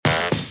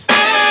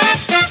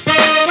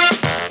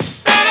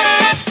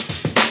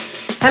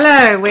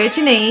Hello, we're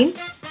Janine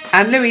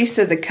and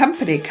Louisa, the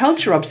company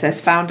culture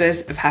obsessed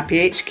founders of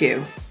Happy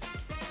HQ.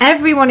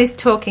 Everyone is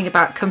talking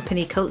about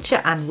company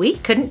culture and we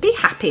couldn't be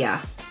happier.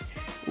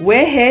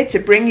 We're here to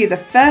bring you the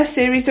first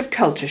series of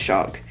Culture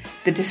Shock,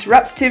 the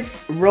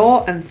disruptive,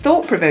 raw and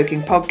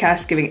thought-provoking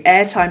podcast giving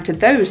airtime to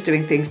those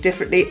doing things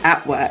differently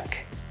at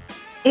work.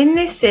 In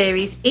this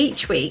series,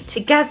 each week,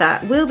 together,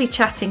 we'll be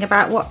chatting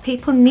about what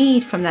people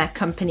need from their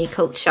company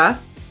culture.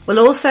 We'll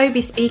also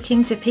be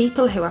speaking to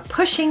people who are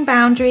pushing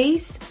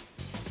boundaries.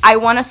 I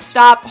want to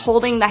stop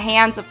holding the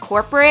hands of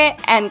corporate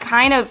and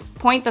kind of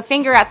point the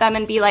finger at them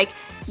and be like,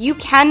 you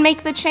can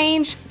make the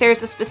change.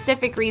 There's a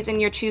specific reason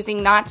you're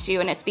choosing not to,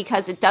 and it's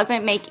because it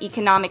doesn't make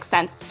economic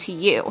sense to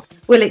you.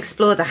 We'll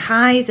explore the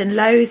highs and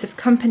lows of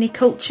company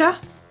culture.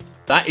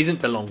 That isn't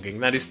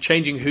belonging. That is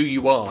changing who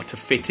you are to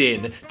fit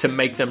in, to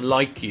make them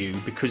like you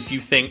because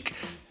you think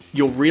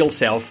your real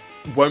self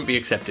won't be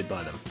accepted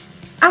by them.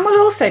 And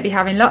we'll also be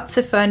having lots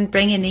of fun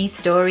bringing these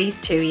stories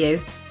to you.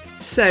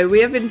 So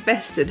we have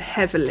invested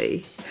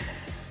heavily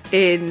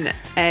in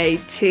a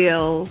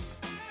teal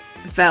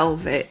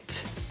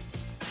velvet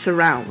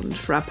surround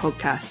for our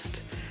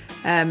podcast.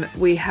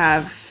 We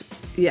have,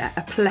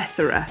 a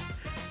plethora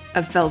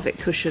of velvet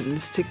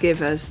cushions to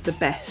give us the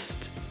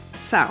best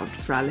sound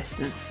for our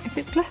listeners. Is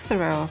it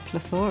plethora or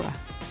plethora?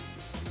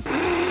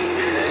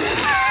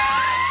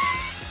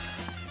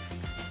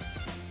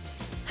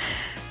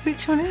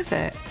 Which one is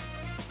it?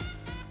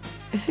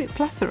 Is it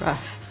plethora?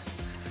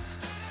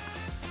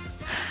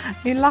 Are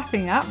you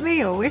laughing at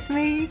me or with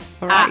me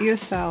or at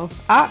yourself?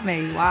 At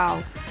me,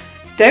 wow.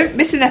 Don't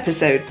miss an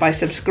episode by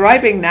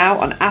subscribing now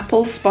on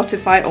Apple,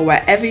 Spotify or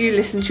wherever you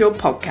listen to your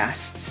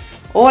podcasts.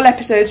 All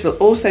episodes will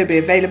also be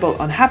available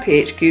on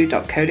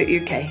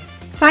happyhq.co.uk.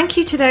 Thank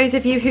you to those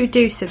of you who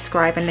do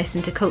subscribe and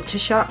listen to Culture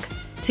Shock.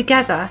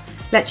 Together,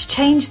 let's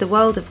change the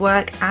world of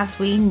work as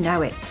we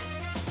know it.